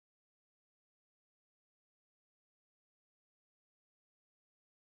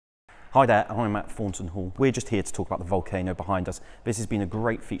Hi there, I'm at Thornton Hall. We're just here to talk about the Volcano behind us. This has been a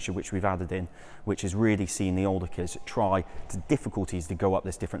great feature which we've added in, which is really seeing the older kids try the difficulties to go up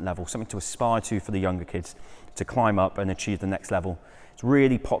this different level, something to aspire to for the younger kids to climb up and achieve the next level. It's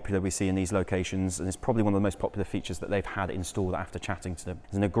really popular, we see, in these locations, and it's probably one of the most popular features that they've had installed after chatting to them.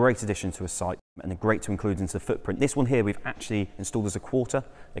 It's a great addition to a site and a great to include into the footprint. This one here we've actually installed as a quarter.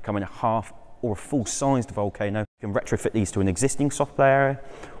 They come in a half or a full-sized Volcano. You can retrofit these to an existing soft play area,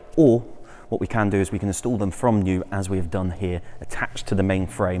 or what we can do is we can install them from new, as we have done here, attached to the main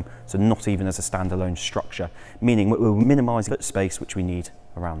frame, so not even as a standalone structure, meaning we'll minimise the space which we need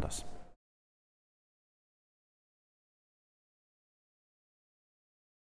around us.